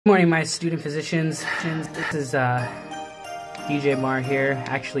Good morning, my student physicians. This is DJ Mar here.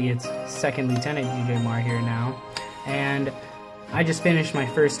 Actually, it's Second Lieutenant DJ Mar here now. And I just finished my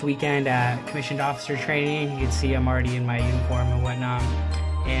first weekend at commissioned officer training. You can see I'm already in my uniform and whatnot.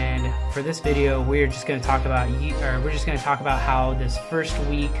 And for this video, we're just going to talk about how this first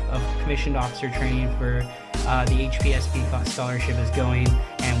week of commissioned officer training for the HPSP scholarship is going,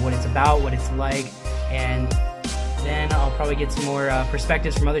 and what it's about, what it's like, and then I'll probably get some more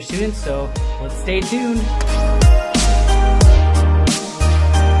perspectives from other students, so let's stay tuned.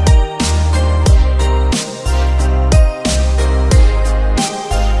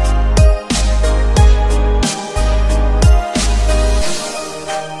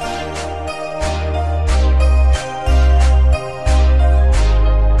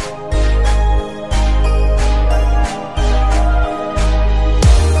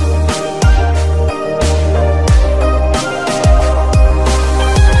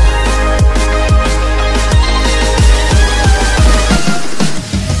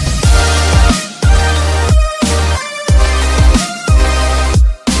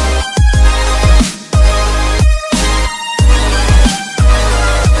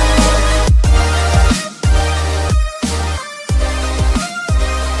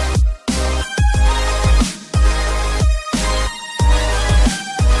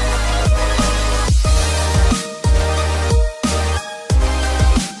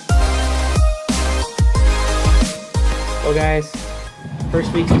 Well guys,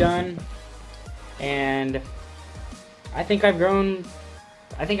 first week's done, and I think I've grown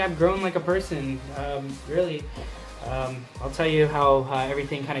like a person, really. I'll tell you how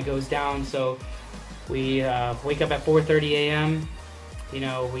everything kind of goes down. So we wake up at 4:30 a.m. You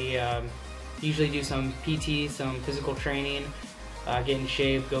know, we usually do some PT, some physical training, get in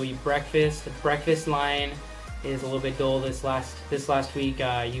shape, go eat breakfast. The breakfast line is a little bit dull this last week.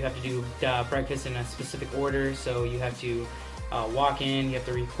 You have to do breakfast in a specific order, so you have to walk in, you have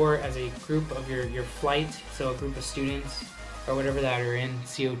to report as a group of your flight, so a group of students or whatever that are in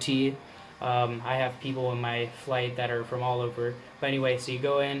COT. I have people in my flight that are from all over, but anyway, so you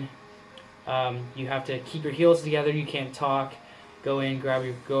go in, you have to keep your heels together, you can't talk. Go in,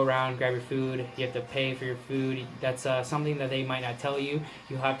 go around, grab your food. You have to pay for your food. That's something that they might not tell you.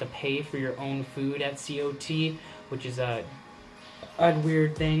 You have to pay for your own food at COT, which is a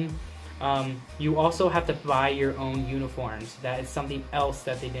weird thing. You also have to buy your own uniforms. That is something else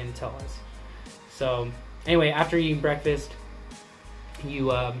that they didn't tell us. So anyway, after eating breakfast, you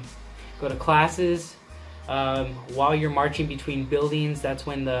go to classes. While you're marching between buildings, that's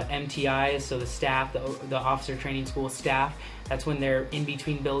when the MTIs, so the staff, the officer training school staff, that's when they're in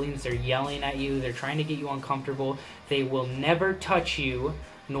between buildings, they're yelling at you, they're trying to get you uncomfortable. They will never touch you,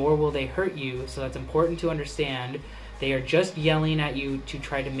 nor will they hurt you, so that's important to understand. They are just yelling at you to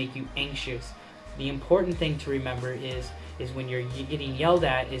try to make you anxious. The important thing to remember is when you're getting yelled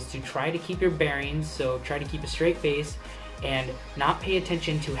at is to try to keep your bearings, so try to keep a straight face and not pay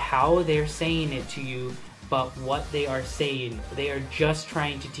attention to how they're saying it to you, but what they are saying. They are just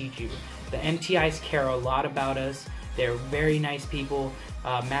trying to teach you. The MTIs care a lot about us. They're very nice people.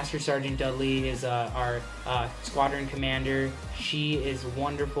 Master Sergeant Dudley is our squadron commander. She is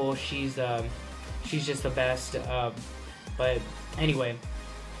wonderful. She's just the best. But anyway,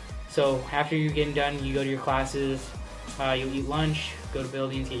 so after you're getting done, you go to your classes. You'll eat lunch, go to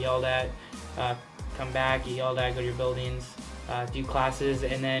buildings, get yelled at, come back, get yelled at, go to your buildings, do classes,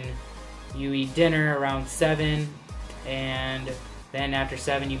 and then you eat dinner around 7, and then after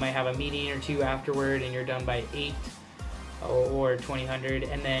 7 you might have a meeting or two afterward, and you're done by 8 or 2000,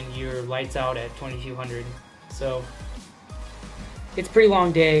 and then your lights out at 2200. So it's a pretty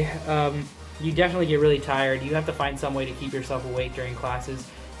long day. You definitely get really tired. You have to find some way to keep yourself awake during classes.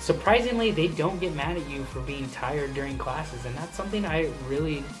 Surprisingly, they don't get mad at you for being tired during classes, and that's something I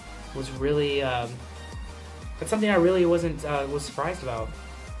really was surprised about.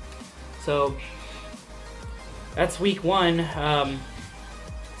 So that's week one.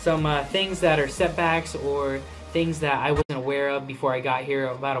 Some things that are setbacks or things that I wasn't aware of before I got here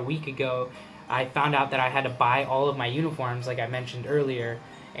about a week ago. I found out that I had to buy all of my uniforms, like I mentioned earlier,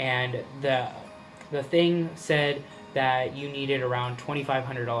 and the thing said that you needed around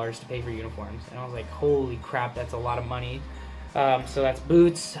 $2,500 to pay for uniforms, and I was like, holy crap, that's a lot of money. So that's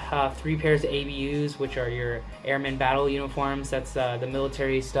boots, 3 pairs of ABUs, which are your airman battle uniforms. That's the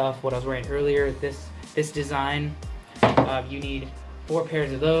military stuff, what I was wearing earlier, this design. You need 4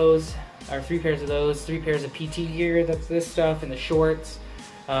 pairs of those, or 3 pairs of those, 3 pairs of PT gear, that's this stuff, and the shorts.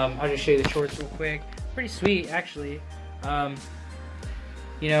 I'll just show you the shorts real quick. Pretty sweet, actually.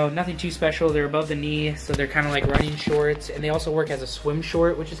 You know, nothing too special. They're above the knee, so they're kind of like running shorts, and they also work as a swim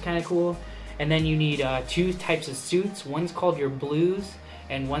short, which is kind of cool. And then you need 2 types of suits. One's called your blues,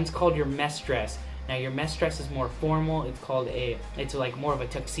 and one's called your mess dress. Now your mess dress is more formal. It's like more of a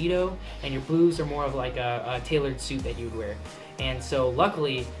tuxedo, and your blues are more of like a tailored suit that you'd wear. And so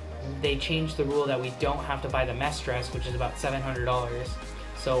luckily, they changed the rule that we don't have to buy the mess dress, which is about $700.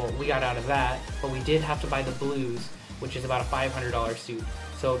 So we got out of that, but we did have to buy the blues, which is about a $500 suit.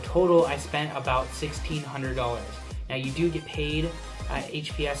 So total, I spent about $1,600. Now you do get paid at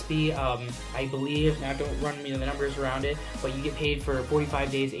HPSP, I believe, now don't run me the numbers around it, but you get paid for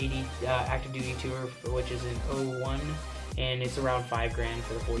 45 days 80 active duty tour, which is in 01, and it's around $5 grand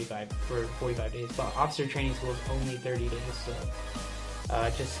for 45 days. But officer training school is only 30 days, so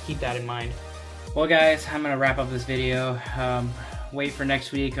just keep that in mind. Well guys, I'm gonna wrap up this video. Wait for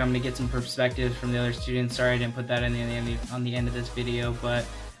next week. I'm gonna get some perspectives from the other students. Sorry I didn't put that on the end of this video, but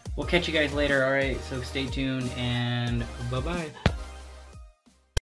we'll catch you guys later. Alright, so stay tuned and bye bye.